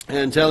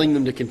and telling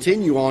them to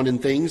continue on in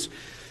things.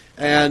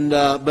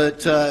 But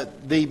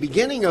the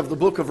beginning of the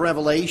book of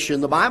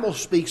Revelation, the Bible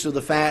speaks of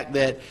the fact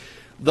that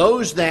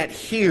those that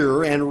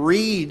hear and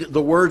read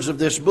the words of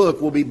this book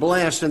will be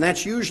blessed, and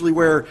that's usually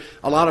where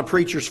a lot of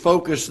preachers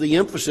focus. The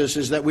emphasis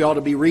is that we ought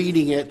to be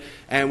reading it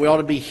and we ought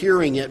to be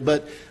hearing it.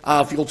 But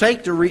if you'll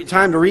take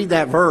time to read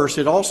that verse,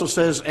 it also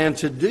says, and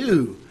to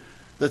do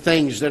the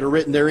things that are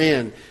written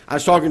therein. I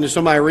was talking to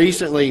somebody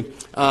recently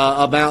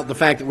about the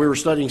fact that we were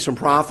studying some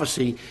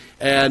prophecy,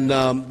 and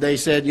they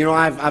said,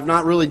 I've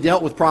not really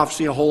dealt with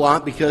prophecy a whole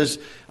lot because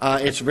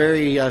it's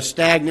very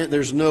stagnant.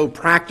 There's no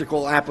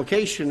practical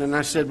application. And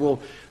I said, well,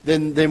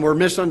 then we're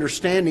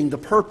misunderstanding the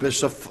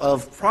purpose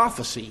of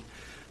prophecy.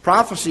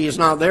 Prophecy is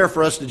not there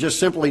for us to just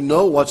simply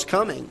know what's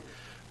coming.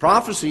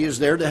 Prophecy is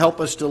there to help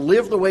us to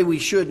live the way we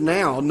should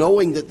now,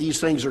 knowing that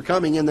these things are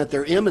coming and that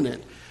they're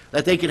imminent,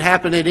 that they could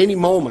happen at any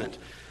moment.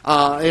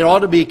 It ought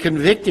to be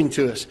convicting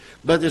to us.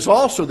 But it's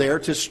also there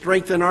to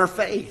strengthen our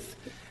faith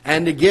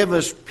and to give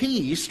us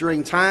peace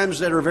during times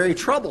that are very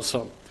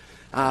troublesome.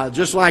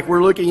 Just like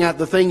we're looking at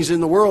the things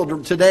in the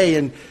world today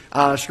and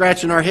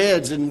scratching our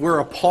heads, and we're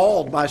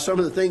appalled by some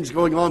of the things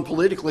going on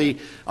politically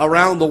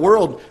around the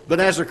world. But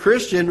as a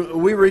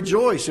Christian, we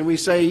rejoice and we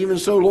say, even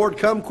so, Lord,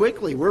 come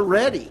quickly. We're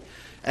ready.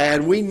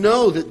 And we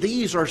know that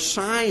these are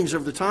signs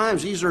of the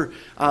times. These are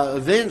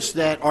events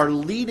that are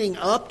leading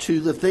up to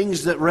the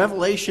things that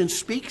Revelation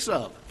speaks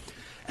of.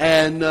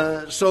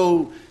 And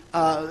so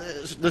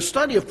the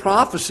study of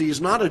prophecy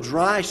is not a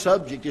dry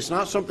subject. It's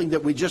not something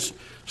that we just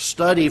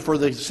study for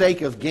the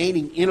sake of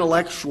gaining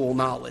intellectual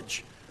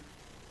knowledge.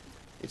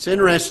 It's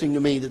interesting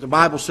to me that the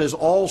Bible says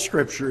all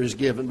Scripture is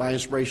given by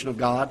inspiration of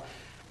God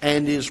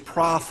and is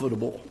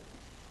profitable.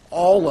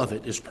 All of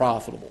it is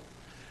profitable.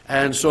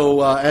 And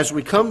so as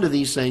we come to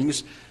these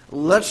things,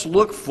 let's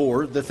look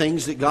for the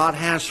things that God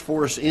has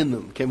for us in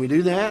them. Can we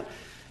do that?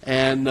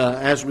 And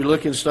as we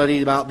look and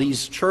study about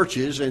these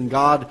churches and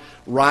God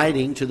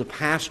writing to the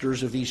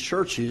pastors of these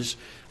churches,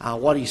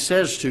 what He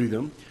says to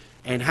them,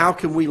 and how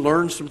can we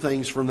learn some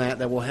things from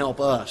that will help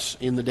us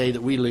in the day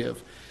that we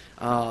live.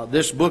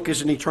 This book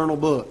is an eternal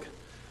book.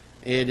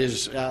 It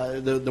is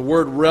the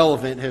word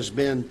relevant has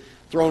been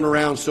thrown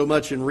around so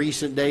much in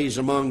recent days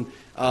among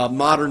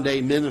modern day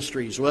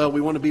ministries. Well,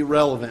 we want to be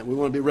relevant. We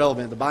want to be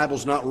relevant. The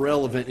Bible's not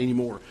relevant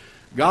anymore.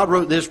 God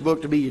wrote this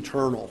book to be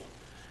eternal.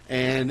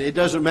 And it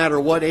doesn't matter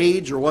what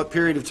age or what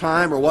period of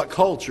time or what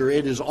culture,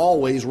 it is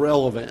always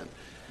relevant.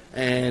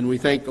 And we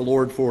thank the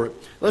Lord for it.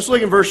 Let's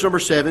look in verse number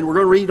 7. We're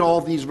going to read all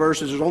of these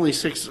verses. There's only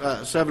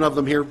 7 of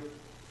them here.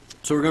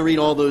 So we're going to read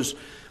all those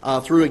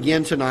through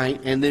again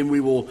tonight. And then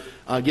we will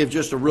give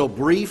just a real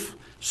brief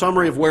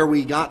summary of where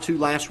we got to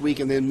last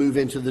week and then move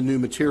into the new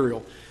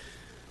material.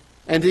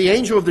 And to the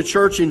angel of the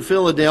church in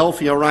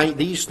Philadelphia write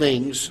these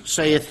things,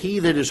 saith he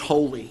that is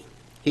holy,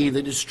 he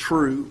that is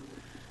true,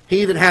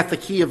 he that hath the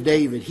key of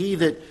David, he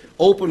that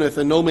openeth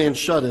and no man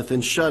shutteth,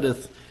 and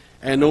shutteth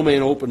and no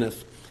man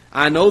openeth.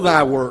 I know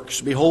thy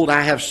works. Behold,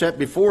 I have set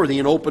before thee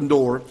an open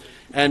door,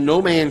 and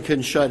no man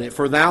can shut it.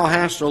 For thou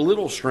hast a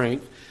little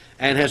strength,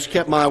 and hast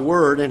kept my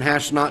word, and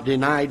hast not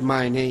denied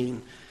my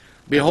name.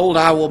 Behold,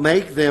 I will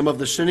make them of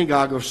the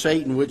synagogue of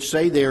Satan, which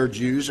say they are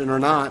Jews, and are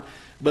not,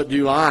 but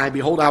do lie.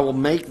 Behold, I will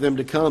make them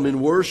to come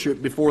and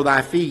worship before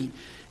thy feet,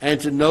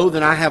 and to know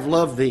that I have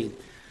loved thee.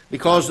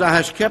 Because thou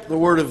hast kept the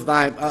word of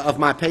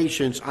my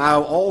patience, I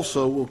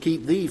also will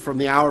keep thee from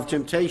the hour of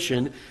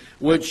temptation,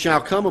 which shall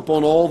come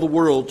upon all the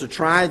world to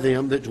try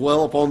them that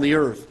dwell upon the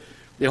earth.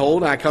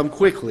 Behold, I come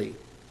quickly.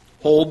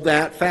 Hold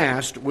that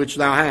fast which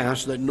thou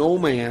hast, that no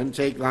man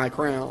take thy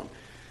crown.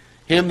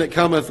 Him that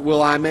cometh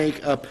will I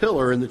make a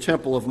pillar in the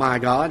temple of my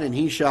God, and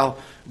he shall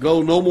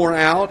go no more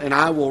out, and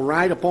I will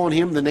write upon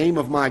him the name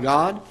of my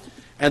God,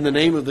 and the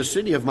name of the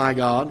city of my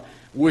God,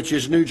 which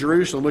is New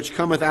Jerusalem, which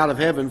cometh out of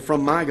heaven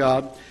from my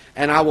God,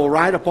 and I will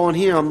write upon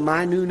him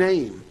my new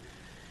name.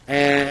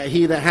 And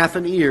he that hath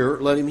an ear,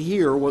 let him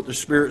hear what the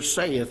Spirit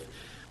saith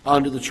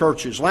unto the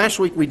churches. Last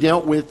week we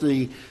dealt with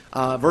the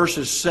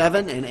verses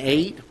 7 and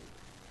 8.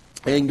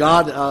 And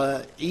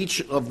God,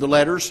 each of the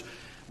letters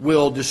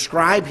will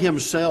describe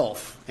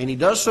himself. And he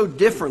does so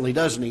differently,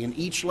 doesn't he? In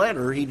each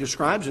letter, he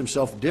describes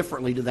himself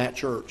differently to that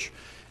church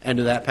and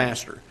to that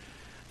pastor.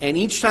 And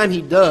each time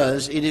he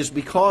does, it is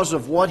because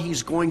of what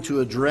he's going to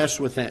address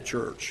with that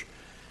church.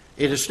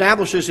 It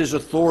establishes his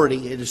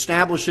authority. It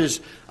establishes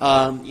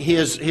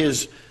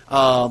his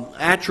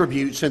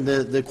attributes and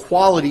the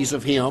qualities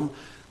of him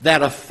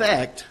that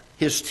affect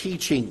his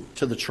teaching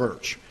to the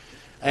church.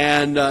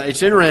 And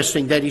it's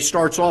interesting that he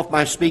starts off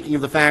by speaking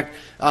of the fact,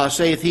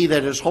 saith he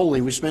that is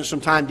holy. We spent some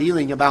time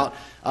dealing about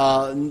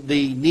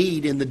the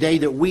need in the day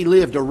that we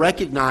live to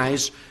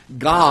recognize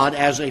God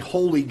as a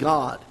holy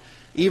God.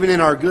 Even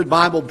in our good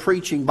Bible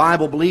preaching,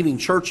 Bible believing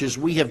churches,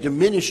 we have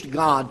diminished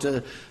God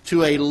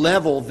to a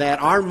level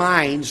that our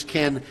minds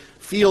can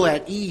feel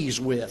at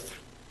ease with,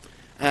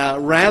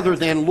 rather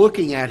than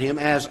looking at Him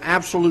as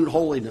absolute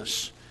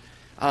holiness.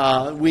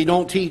 We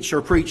don't teach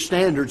or preach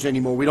standards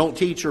anymore. We don't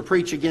teach or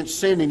preach against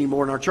sin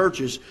anymore in our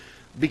churches.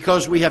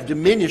 because we have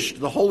diminished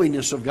the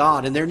holiness of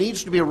God. And there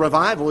needs to be a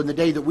revival in the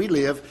day that we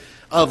live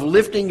of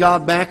lifting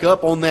God back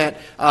up on that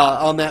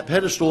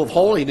pedestal of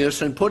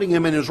holiness and putting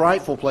Him in His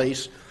rightful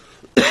place.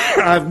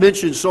 I've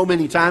mentioned so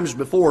many times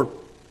before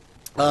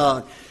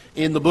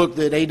in the book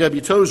that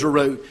A.W. Tozer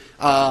wrote,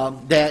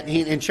 that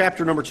in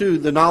chapter number 2,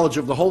 The Knowledge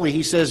of the Holy,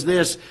 he says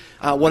this,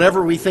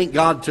 whatever we think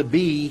God to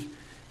be,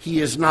 He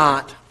is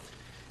not.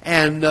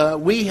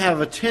 And we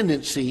have a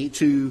tendency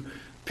to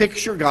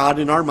picture God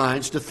in our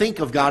minds, to think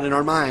of God in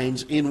our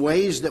minds in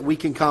ways that we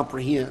can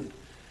comprehend.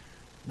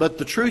 But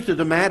the truth of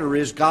the matter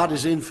is God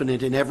is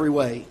infinite in every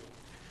way.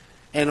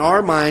 And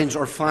our minds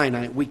are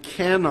finite. We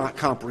cannot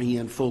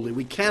comprehend fully.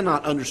 We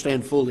cannot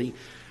understand fully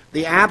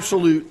the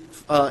absolute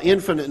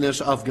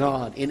infiniteness of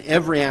God in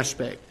every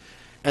aspect.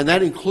 And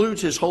that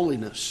includes His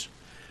holiness.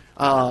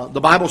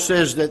 The Bible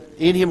says that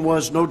in Him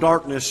was no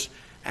darkness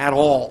at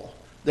all.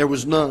 There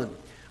was none.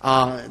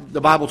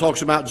 The Bible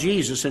talks about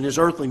Jesus and His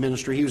earthly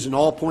ministry. He was in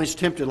all points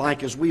tempted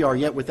like as we are,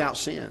 yet without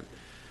sin.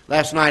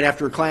 Last night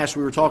after a class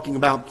we were talking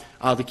about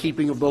the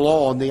keeping of the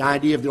law and the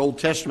idea of the Old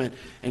Testament.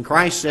 And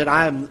Christ said,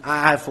 I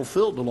have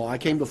fulfilled the law. I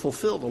came to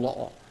fulfill the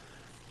law.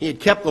 He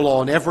had kept the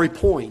law in every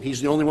point. He's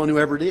the only one who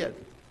ever did.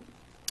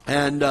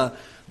 And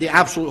the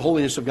absolute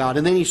holiness of God.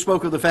 And then He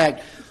spoke of the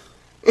fact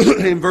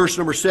in verse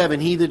number 7,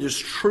 He that is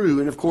true.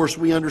 And of course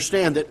we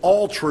understand that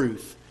all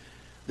truth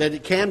that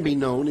it can be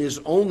known is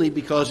only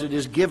because it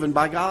is given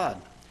by God.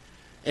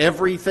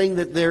 Everything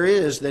that there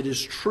is that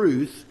is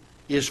truth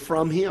is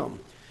from Him.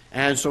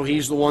 And so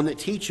He's the one that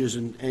teaches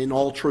in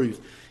all truth.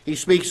 He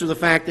speaks of the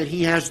fact that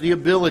He has the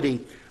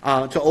ability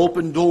to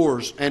open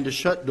doors and to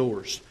shut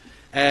doors.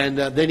 And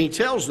then He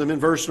tells them in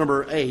verse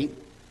number 8,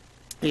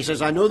 He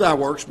says, I know thy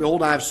works.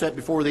 Behold, I have set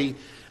before thee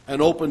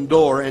an open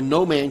door, and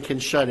no man can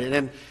shut it.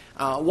 And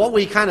what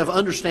we kind of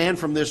understand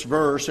from this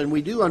verse, and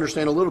we do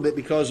understand a little bit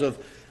because of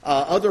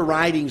other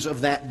writings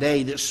of that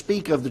day that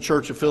speak of the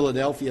Church of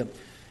Philadelphia,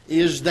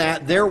 is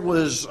that there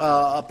was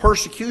a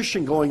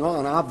persecution going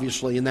on,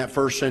 obviously, in that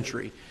first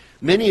century.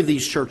 Many of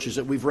these churches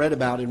that we've read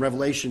about in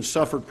Revelation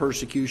suffered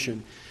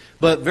persecution,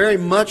 but very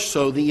much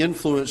so the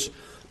influence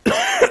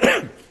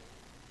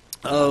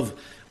of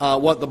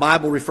what the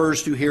Bible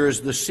refers to here as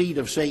the seat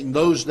of Satan.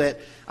 Those that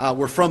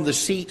were from the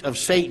seat of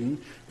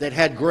Satan that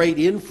had great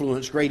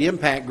influence, great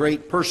impact,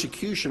 great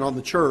persecution on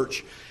the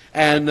church.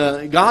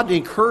 And God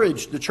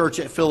encouraged the church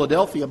at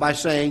Philadelphia by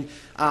saying,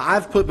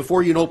 I've put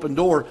before you an open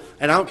door,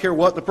 and I don't care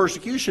what the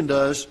persecution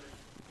does,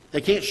 they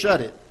can't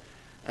shut it.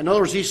 In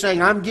other words, He's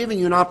saying, I'm giving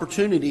you an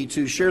opportunity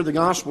to share the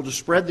gospel, to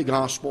spread the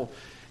gospel,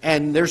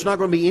 and there's not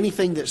going to be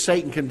anything that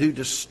Satan can do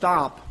to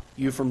stop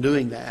you from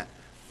doing that.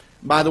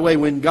 By the way,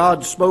 when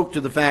God spoke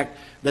to the fact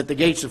that the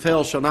gates of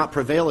hell shall not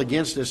prevail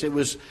against us, it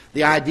was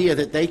the idea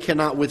that they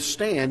cannot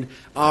withstand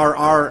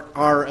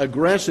our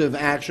aggressive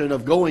action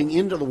of going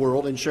into the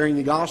world and sharing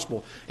the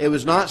gospel. It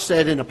was not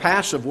said in a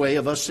passive way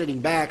of us sitting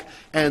back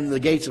and the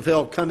gates of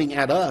hell coming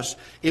at us.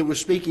 It was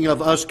speaking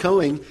of us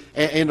going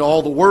into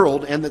all the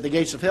world, and that the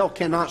gates of hell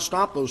cannot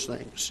stop those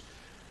things,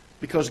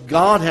 because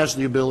God has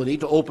the ability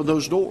to open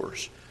those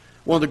doors.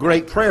 One of the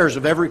great prayers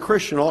of every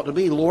Christian ought to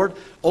be, Lord,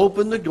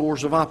 open the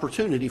doors of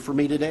opportunity for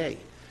me today.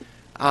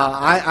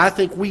 I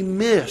think we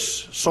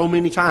miss so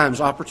many times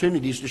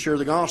opportunities to share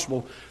the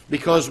gospel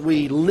because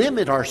we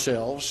limit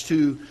ourselves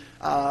to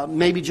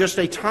maybe just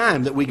a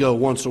time that we go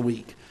once a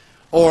week.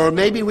 Or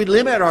maybe we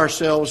limit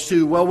ourselves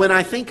to, well, when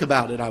I think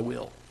about it, I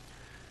will.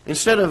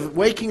 Instead of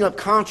waking up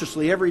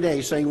consciously every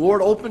day saying,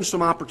 Lord, open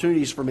some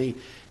opportunities for me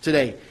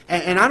today.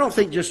 And I don't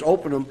think just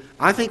open them.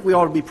 I think we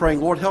ought to be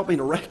praying, Lord, help me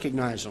to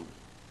recognize them.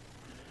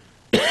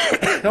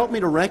 Help me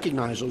to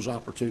recognize those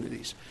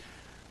opportunities.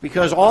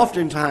 Because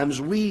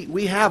oftentimes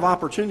we have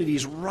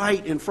opportunities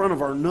right in front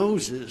of our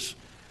noses,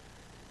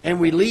 and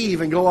we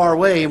leave and go our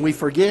way, and we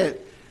forget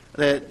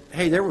that,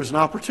 hey, there was an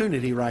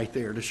opportunity right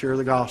there to share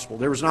the gospel.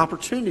 There was an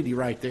opportunity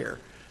right there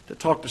to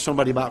talk to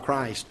somebody about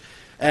Christ.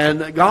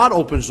 And God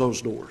opens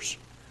those doors.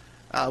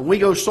 We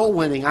go soul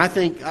winning. I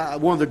think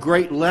one of the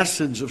great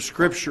lessons of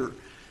Scripture,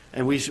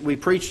 and we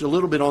preached a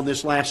little bit on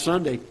this last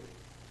Sunday,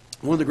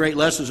 one of the great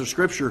lessons of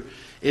Scripture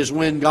is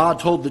when God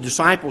told the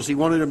disciples He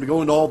wanted them to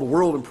go into all the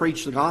world and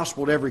preach the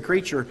gospel to every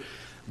creature.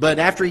 But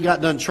after He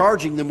got done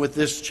charging them with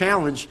this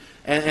challenge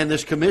and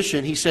this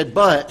commission, He said,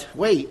 but,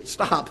 wait,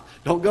 stop,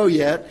 don't go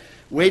yet.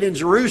 Wait in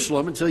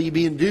Jerusalem until you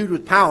be endued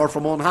with power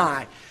from on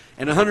high.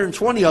 And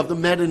 120 of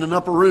them met in an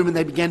upper room, and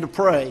they began to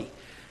pray.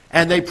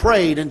 And they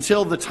prayed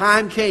until the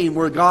time came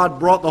where God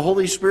brought the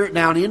Holy Spirit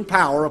down in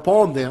power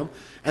upon them,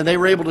 and they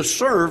were able to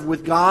serve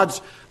with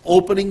God's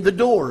opening the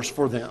doors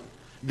for them.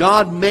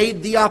 God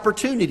made the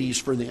opportunities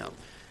for them.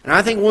 And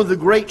I think one of the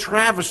great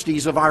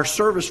travesties of our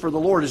service for the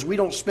Lord is we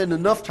don't spend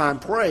enough time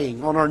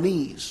praying on our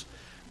knees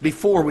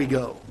before we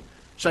go.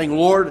 Saying,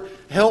 Lord,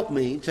 help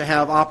me to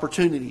have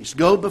opportunities.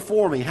 Go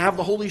before me. Have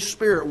the Holy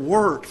Spirit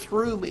work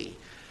through me.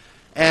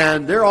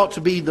 And there ought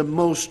to be the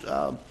most...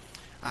 well,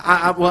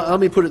 let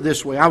me put it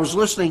this way. I was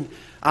listening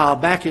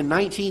back in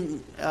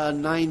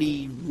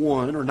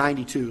 1991 or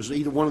 92. It was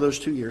either one of those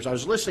 2 years. I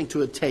was listening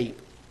to a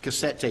tape,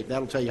 cassette tape.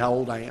 That'll tell you how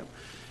old I am.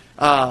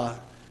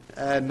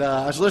 And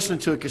I was listening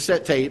to a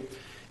cassette tape,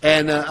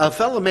 and a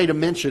fellow made a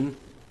mention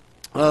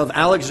of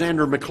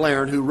Alexander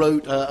McLaren, who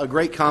wrote a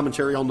great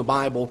commentary on the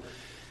Bible.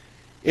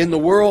 In the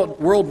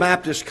World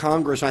Baptist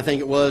Congress, I think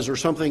it was, or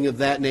something of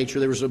that nature,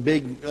 there was a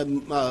big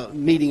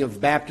meeting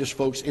of Baptist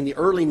folks in the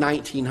early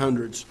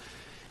 1900s.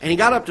 And he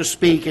got up to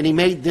speak, and he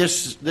made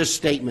this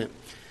statement.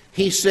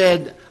 He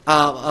said,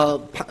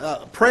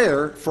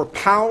 prayer for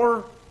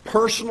power,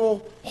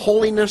 personal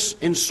holiness,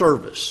 and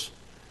service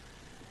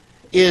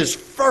is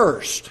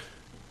first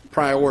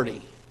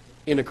priority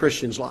in a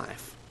Christian's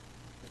life.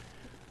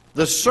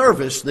 The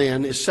service,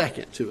 then, is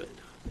second to it.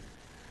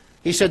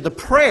 He said the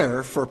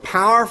prayer for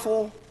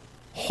powerful,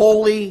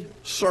 holy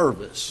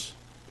service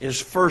is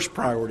first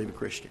priority of a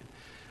Christian.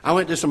 I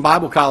went to some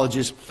Bible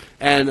colleges,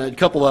 and a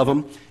couple of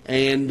them,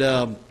 and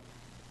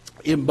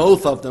in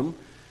both of them,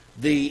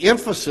 the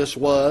emphasis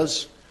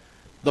was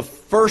the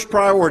first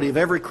priority of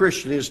every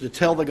Christian is to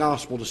tell the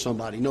gospel to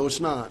somebody. No, it's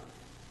not.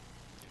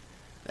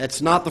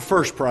 That's not the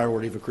first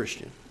priority of a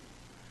Christian.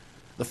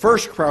 The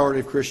first priority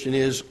of a Christian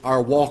is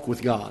our walk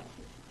with God.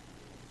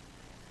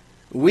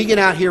 We get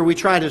out here, we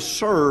try to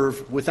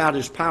serve without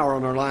His power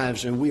in our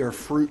lives, and we are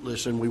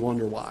fruitless, and we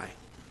wonder why.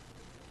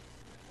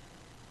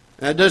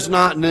 That does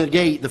not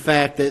negate the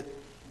fact that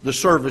the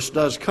service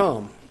does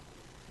come,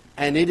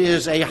 and it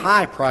is a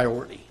high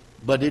priority,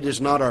 but it is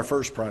not our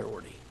first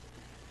priority.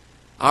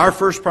 Our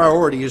first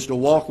priority is to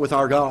walk with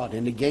our God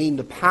and to gain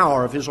the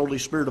power of His Holy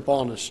Spirit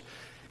upon us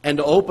and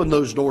to open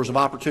those doors of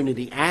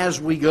opportunity as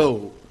we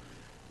go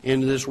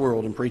into this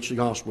world and preach the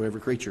gospel to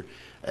every creature.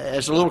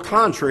 It's a little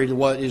contrary to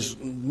what is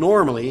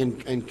normally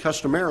and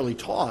customarily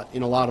taught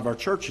in a lot of our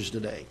churches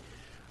today.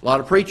 A lot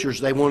of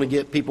preachers, they want to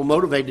get people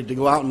motivated to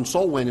go out and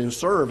soul win and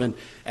serve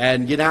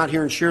and get out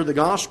here and share the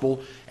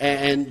gospel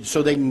and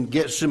so they can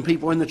get some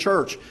people in the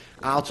church.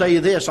 I'll tell you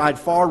this, I'd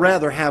far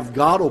rather have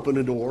God open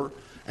a door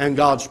and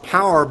God's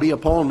power be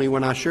upon me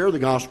when I share the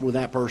gospel with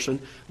that person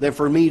than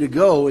for me to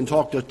go and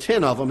talk to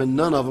 10 of them and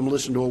none of them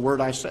listen to a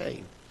word I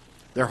say.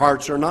 Their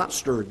hearts are not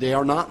stirred. They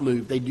are not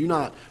moved. They do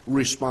not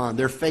respond.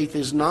 Their faith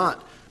is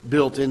not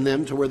built in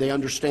them to where they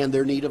understand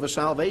their need of a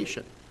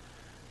salvation.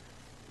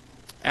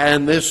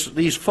 And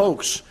these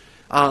folks,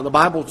 the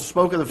Bible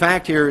spoke of the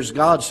fact here as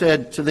God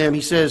said to them,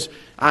 He says,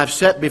 I've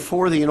set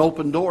before thee an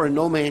open door and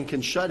no man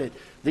can shut it.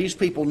 These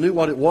people knew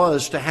what it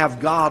was to have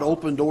God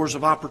open doors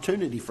of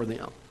opportunity for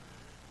them.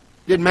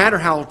 Didn't matter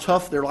how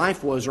tough their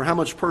life was or how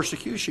much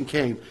persecution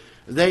came.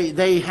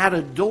 They had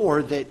a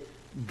door that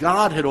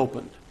God had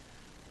opened.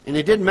 And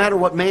it didn't matter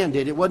what man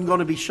did. It wasn't going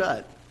to be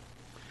shut.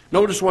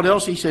 Notice what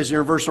else he says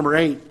here in verse number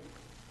 8.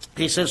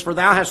 He says, for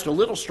thou hast a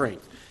little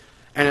strength,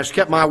 and hast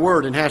kept my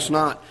word, and hast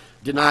not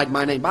denied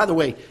my name. By the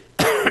way,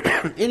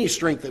 any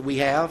strength that we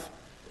have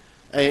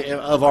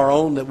of our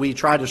own that we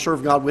try to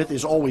serve God with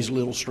is always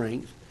little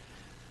strength.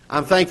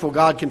 I'm thankful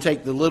God can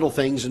take the little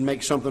things and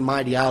make something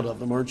mighty out of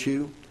them, aren't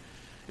you?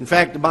 In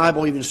fact, the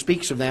Bible even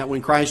speaks of that.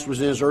 When Christ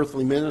was in His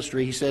earthly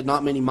ministry, He said,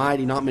 not many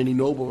mighty, not many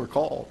noble are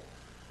called.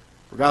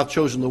 For God hath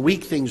chosen the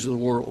weak things of the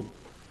world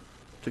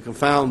to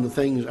confound the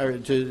things, I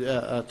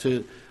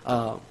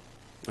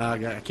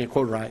can't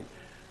quote right,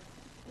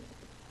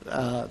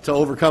 to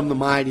overcome the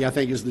mighty, I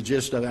think is the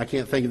gist of it. I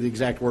can't think of the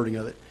exact wording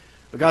of it.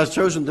 But God has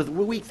chosen the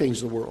weak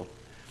things of the world.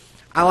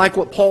 I like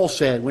what Paul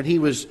said when he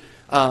was,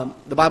 the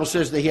Bible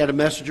says that he had a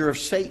messenger of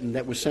Satan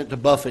that was sent to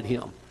buffet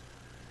him.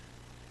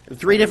 And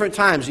 3 different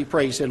times he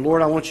prayed. He said,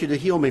 Lord, I want you to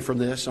heal me from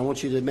this. I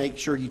want you to make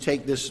sure you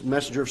take this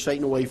messenger of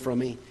Satan away from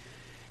me.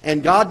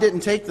 And God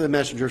didn't take the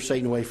messenger of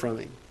Satan away from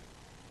him.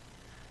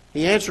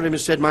 He answered him and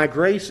said, my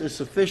grace is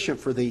sufficient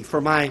for thee, for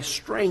my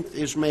strength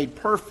is made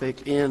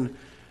perfect in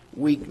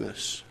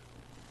weakness.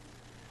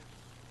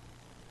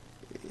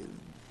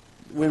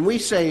 When we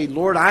say,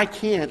 Lord, I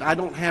can't, I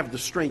don't have the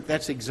strength,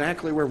 that's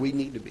exactly where we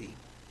need to be.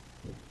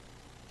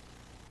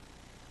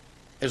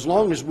 As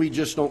long as we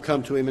just don't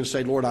come to Him and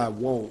say, Lord, I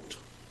won't,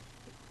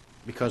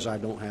 because I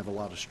don't have a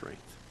lot of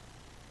strength.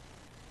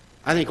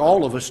 I think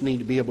all of us need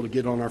to be able to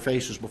get on our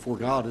faces before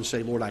God and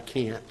say, Lord, I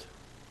can't,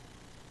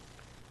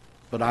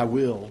 but I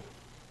will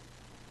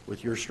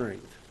with your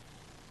strength.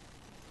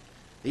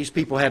 These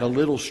people had a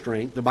little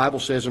strength. The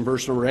Bible says in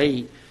verse number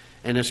 8,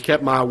 and has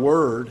kept my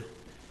word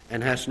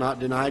and hast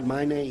not denied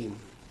my name.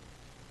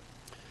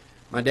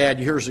 My dad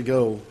years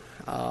ago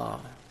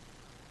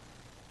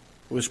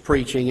was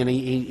preaching, and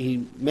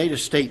he made a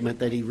statement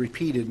that he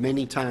repeated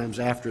many times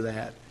after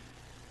that.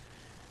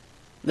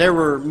 There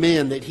were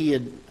men that he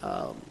had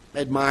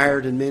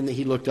admired and men that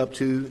he looked up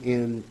to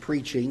in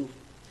preaching.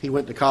 He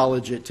went to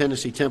college at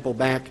Tennessee Temple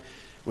back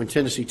when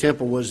Tennessee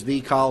Temple was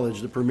the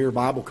college, the premier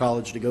Bible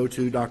college to go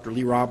to. Dr.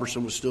 Lee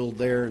Robertson was still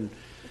there and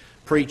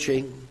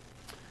preaching.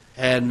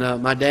 And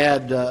my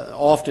dad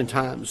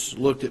oftentimes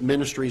looked at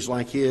ministries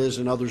like his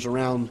and others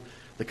around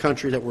the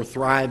country that were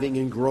thriving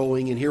and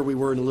growing. And here we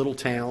were in a little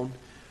town,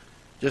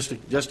 just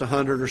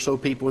 100 or so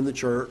people in the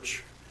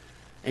church.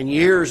 And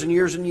years and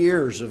years and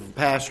years of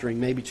pastoring,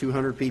 maybe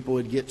 200 people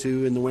would get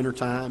to in the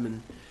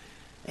wintertime,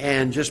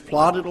 and just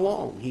plodded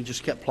along. He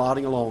just kept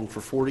plodding along.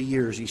 For 40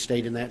 years he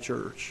stayed in that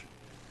church.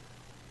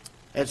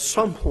 at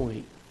some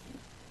point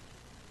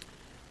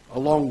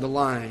along the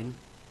line,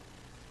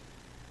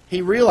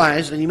 he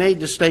realized, and he made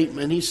the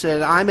statement, he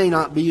said, I may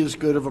not be as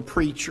good of a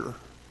preacher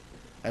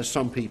as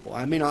some people.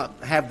 I may not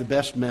have the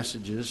best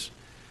messages.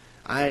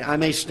 I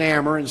may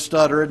stammer and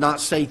stutter and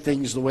not say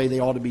things the way they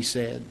ought to be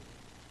said.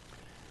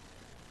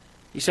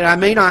 He said, I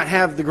may not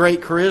have the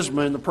great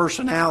charisma and the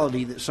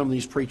personality that some of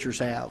these preachers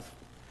have.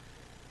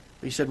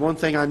 He said, one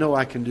thing I know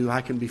I can do,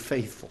 I can be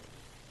faithful.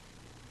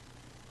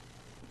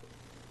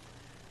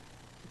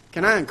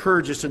 Can I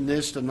encourage us in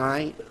this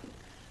tonight?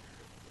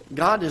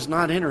 God is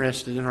not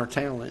interested in our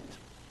talent.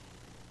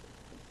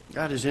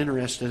 God is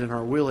interested in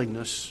our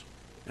willingness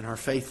and our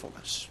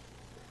faithfulness.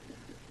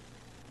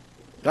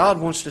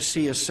 God wants to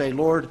see us say,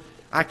 Lord,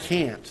 I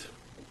can't,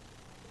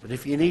 but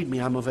if you need me,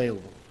 I'm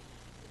available.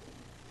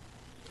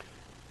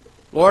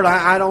 Lord,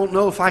 I don't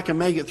know if I can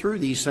make it through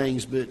these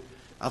things, but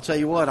I'll tell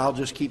you what, I'll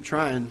just keep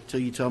trying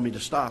until you tell me to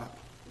stop.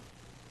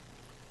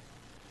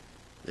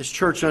 This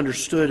church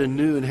understood and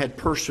knew and had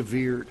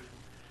persevered.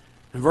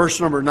 In verse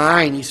number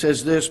 9, he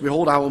says this,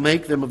 Behold, I will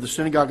make them of the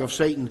synagogue of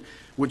Satan,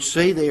 which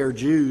say they are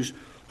Jews,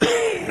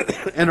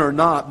 and are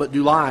not, but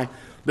do lie.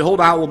 Behold,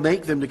 I will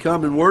make them to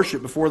come and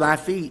worship before thy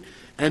feet,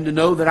 and to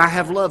know that I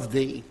have loved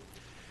thee.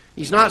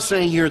 He's not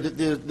saying here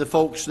that the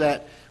folks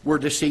that were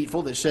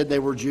deceitful, that said they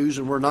were Jews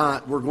and were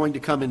not, were going to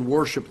come and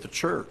worship the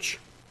church.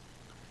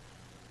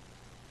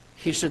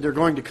 He said they're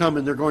going to come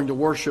and they're going to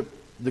worship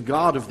the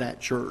God of that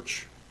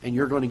church, and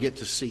you're going to get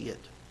to see it.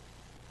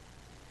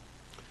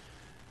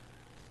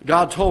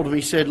 God told him,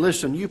 he said,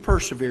 listen, you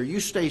persevere, you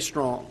stay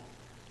strong,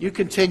 you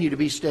continue to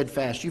be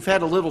steadfast. You've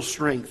had a little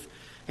strength.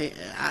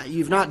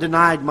 You've not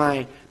denied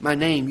my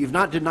name. You've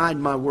not denied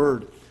my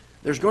word.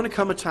 There's going to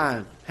come a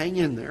time, hang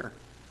in there,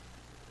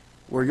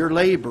 where your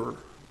labor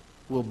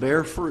will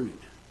bear fruit.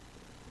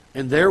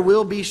 And there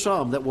will be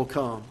some that will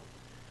come,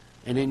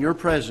 and in your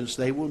presence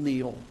they will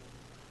kneel,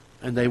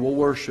 and they will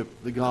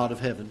worship the God of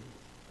heaven.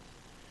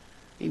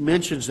 He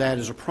mentions that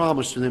as a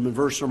promise to them in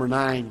verse number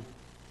 9.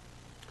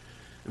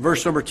 In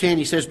verse number 10,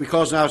 he says,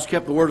 Because thou hast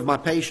kept the word of my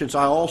patience,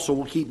 I also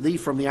will keep thee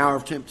from the hour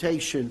of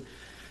temptation,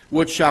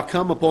 which shall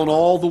come upon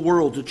all the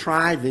world to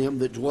try them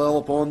that dwell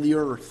upon the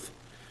earth.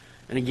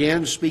 And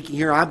again, speaking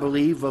here, I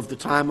believe, of the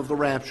time of the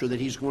rapture, that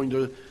he's going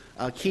to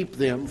keep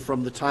them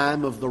from the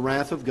time of the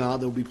wrath of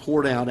God that will be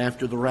poured out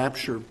after the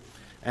rapture,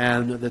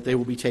 and that they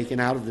will be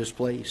taken out of this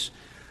place.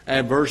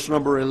 And verse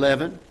number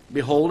 11,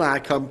 Behold, I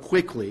come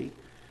quickly.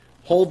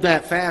 Hold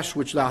that fast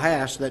which thou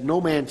hast, that no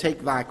man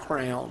take thy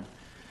crown.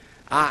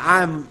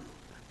 Every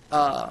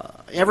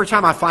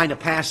time I find a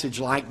passage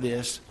like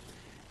this,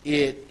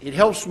 it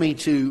helps me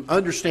to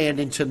understand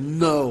and to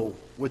know,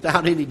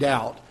 without any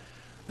doubt,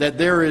 that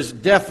there is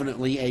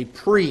definitely a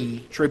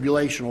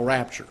pre-tribulational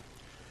rapture.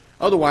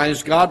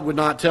 Otherwise, God would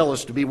not tell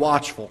us to be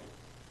watchful.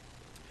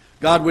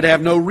 God would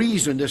have no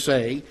reason to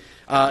say,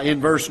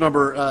 in verse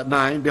number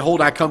 9,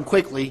 Behold, I come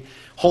quickly,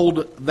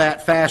 hold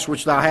that fast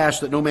which thou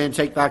hast, that no man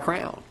take thy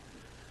crown.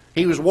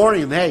 He was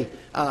warning them, hey,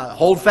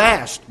 hold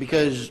fast,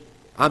 because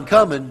I'm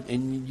coming,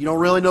 and you don't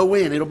really know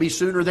when. It'll be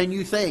sooner than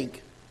you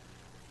think.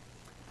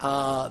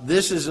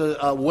 This is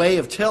a way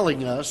of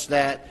telling us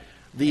that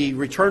the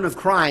return of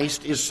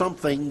Christ is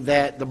something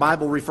that the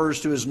Bible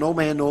refers to as no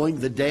man knowing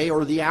the day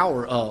or the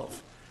hour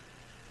of.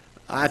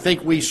 I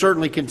think we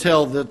certainly can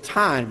tell the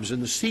times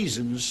and the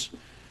seasons,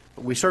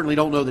 but we certainly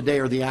don't know the day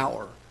or the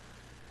hour.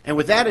 And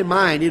with that in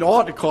mind, it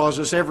ought to cause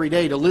us every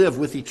day to live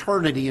with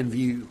eternity in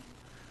view.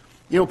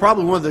 You know,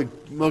 probably one of the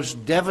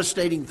most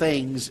devastating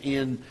things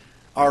in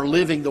our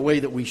living the way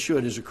that we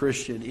should as a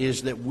Christian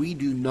is that we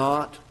do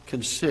not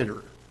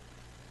consider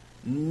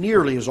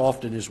nearly as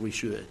often as we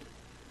should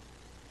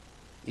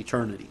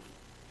eternity.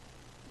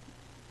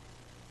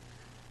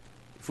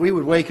 If we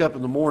would wake up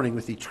in the morning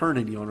with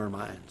eternity on our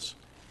minds,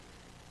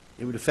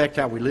 it would affect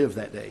how we live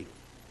that day.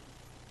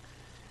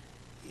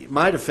 It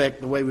might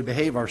affect the way we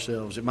behave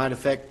ourselves. It might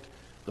affect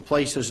the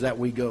places that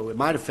we go. It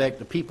might affect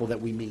the people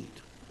that we meet.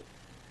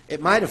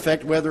 It might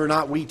affect whether or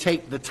not we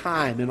take the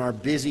time in our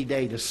busy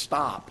day to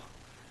stop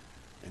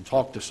and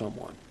talk to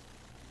someone.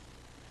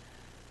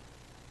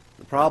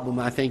 The problem,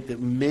 I think, that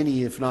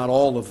many, if not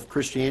all, of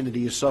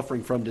Christianity is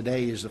suffering from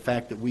today is the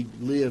fact that we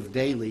live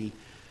daily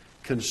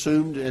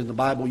consumed, and the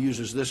Bible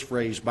uses this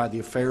phrase, by the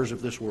affairs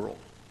of this world.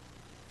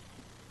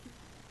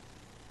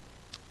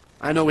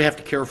 I know we have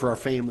to care for our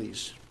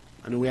families.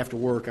 I know we have to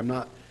work. I'm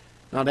not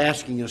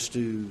asking us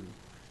to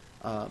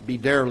be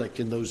derelict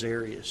in those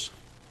areas.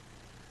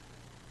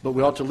 But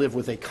we ought to live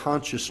with a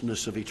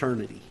consciousness of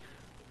eternity.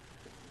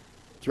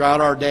 Throughout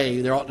our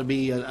day, there ought to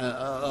be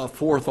a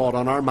forethought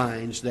on our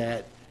minds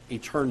that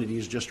eternity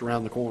is just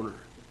around the corner.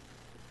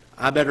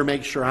 I better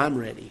make sure I'm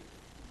ready.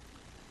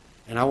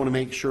 And I want to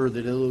make sure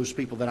that those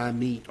people that I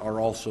meet are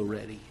also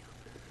ready.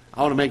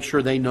 I want to make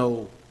sure they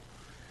know.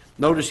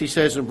 Notice he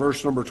says in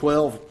verse number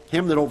 12,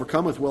 Him that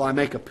overcometh will I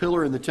make a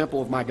pillar in the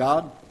temple of my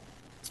God,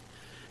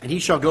 and he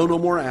shall go no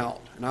more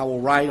out. And I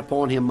will write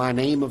upon him my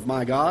name of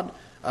my God,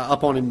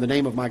 upon him the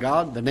name of my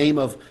God, the name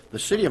of the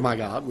city of my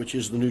God, which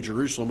is the New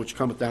Jerusalem, which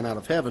cometh down out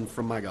of heaven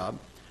from my God.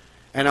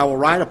 and I will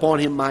write upon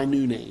him my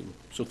new name.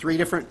 So 3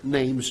 different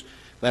names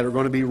that are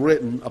going to be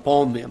written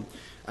upon them.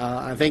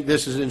 I think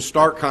this is in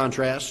stark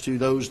contrast to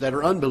those that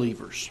are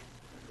unbelievers,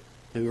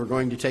 who are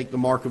going to take the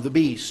mark of the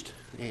beast,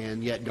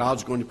 and yet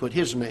God's going to put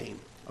his name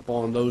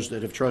upon those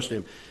that have trusted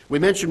him. We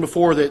mentioned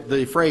before that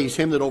the phrase,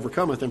 him that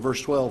overcometh, in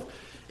verse 12,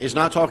 is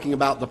not talking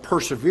about the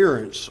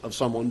perseverance of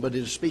someone, but it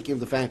is speaking of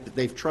the fact that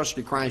they've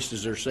trusted Christ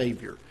as their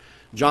Savior.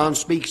 John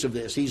speaks of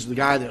this. He's the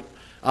guy that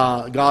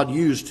God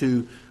used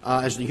to,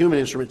 as the human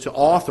instrument, to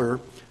author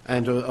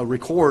and to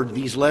record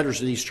these letters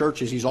to these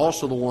churches. He's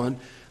also the one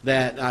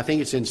that, I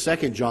think it's in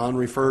 2 John,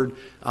 referred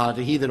to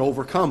he that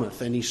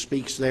overcometh, and he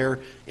speaks there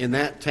in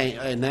that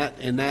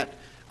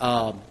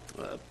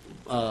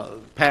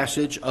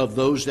passage of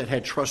those that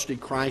had trusted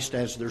Christ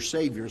as their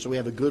Savior. So we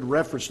have a good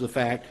reference to the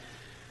fact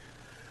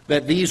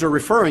that these are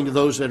referring to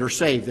those that are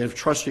saved, that have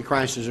trusted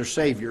Christ as their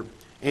Savior.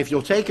 And if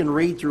you'll take and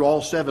read through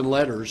all 7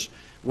 letters,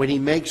 when he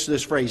makes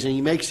this phrase, and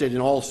he makes it in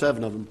all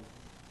 7 of them,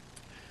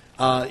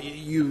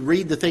 you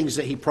read the things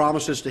that he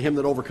promises to him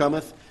that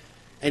overcometh,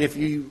 and if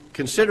you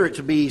consider it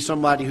to be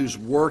somebody who's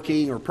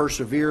working or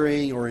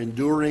persevering or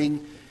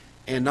enduring,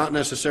 and not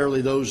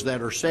necessarily those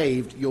that are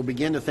saved, you'll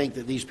begin to think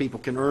that these people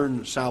can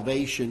earn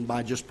salvation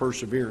by just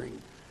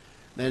persevering.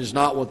 That is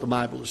not what the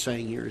Bible is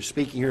saying here. It's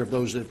speaking here of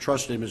those that have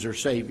trusted him as their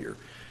Savior.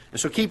 And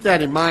so keep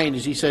that in mind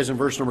as he says in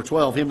verse number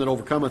 12, him that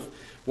overcometh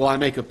will I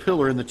make a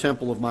pillar in the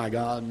temple of my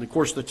God. And of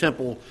course the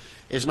temple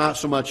is not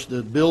so much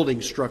the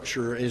building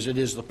structure as it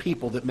is the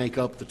people that make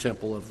up the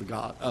temple of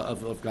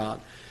God.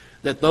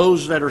 That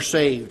those that are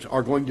saved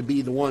are going to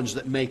be the ones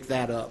that make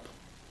that up,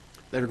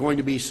 that are going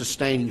to be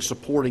sustaining,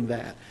 supporting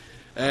that.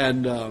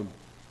 And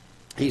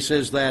he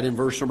says that in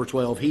verse number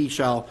 12, he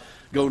shall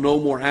go no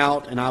more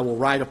out, and I will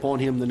write upon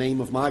him the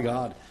name of my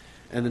God,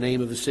 and the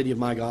name of the city of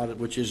my God,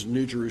 which is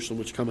New Jerusalem,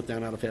 which cometh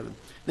down out of heaven.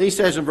 Then he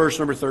says in verse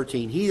number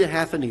 13, he that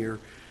hath an ear,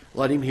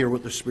 let him hear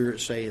what the Spirit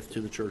saith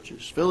to the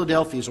churches.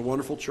 Philadelphia is a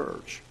wonderful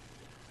church.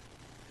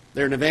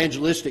 They're an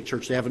evangelistic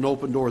church. They have an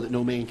open door that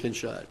no man can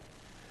shut.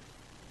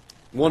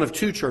 One of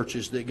 2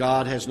 churches that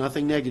God has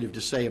nothing negative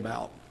to say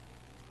about.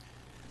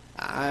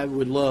 I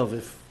would love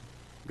if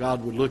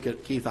God would look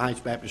at Ketha Heights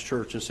Baptist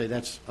Church and say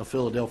that's a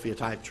Philadelphia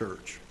type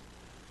church.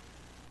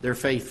 They're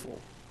faithful.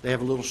 They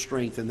have a little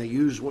strength, and they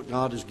use what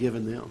God has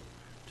given them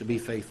to be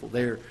faithful.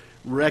 They're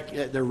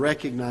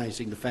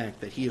recognizing the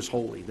fact that he is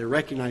holy. They're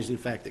recognizing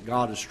the fact that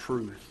God is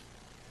truth.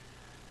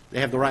 They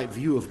have the right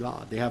view of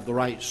God. They have the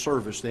right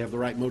service. They have the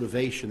right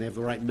motivation. They have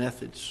the right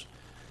methods.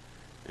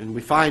 And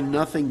we find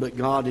nothing but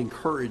God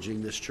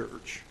encouraging this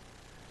church.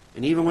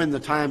 And even when the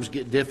times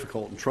get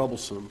difficult and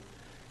troublesome,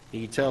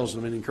 he tells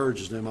them and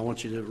encourages them, I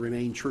want you to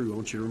remain true. I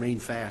want you to remain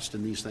fast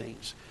in these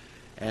things.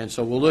 And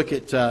so we'll look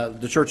at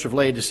the Church of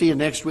Laodicea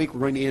next week. We're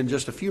going to end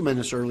just a few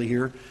minutes early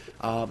here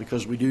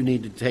because we do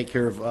need to take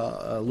care of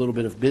a little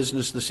bit of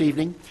business this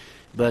evening.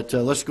 But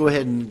let's go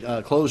ahead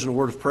and close in a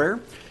word of prayer.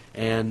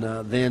 And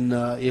then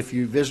if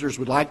you visitors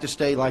would like to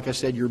stay, like I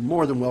said, you're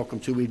more than welcome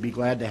to. We'd be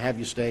glad to have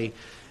you stay.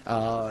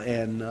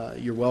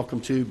 And you're welcome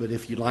to. But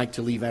if you'd like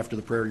to leave after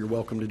the prayer, you're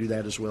welcome to do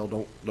that as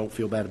well. Don't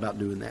feel bad about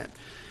doing that.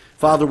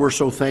 Father, we're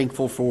so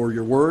thankful for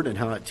your word and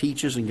how it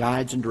teaches and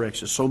guides and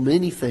directs us. So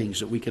many things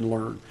that we can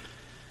learn.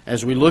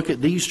 As we look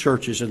at these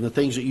churches and the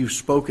things that you've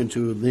spoken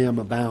to them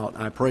about,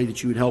 I pray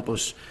that you would help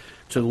us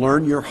to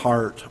learn your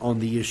heart on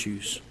the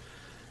issues.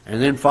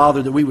 And then,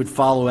 Father, that we would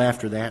follow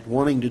after that,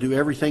 wanting to do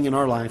everything in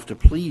our life to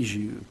please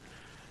you,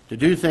 to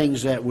do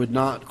things that would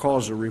not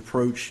cause a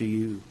reproach to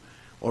you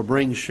or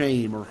bring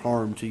shame or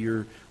harm to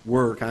your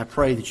work. I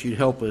pray that you'd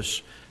help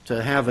us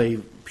to have a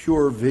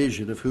pure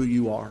vision of who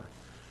you are,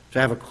 to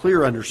have a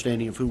clear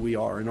understanding of who we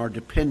are and our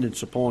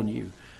dependence upon you.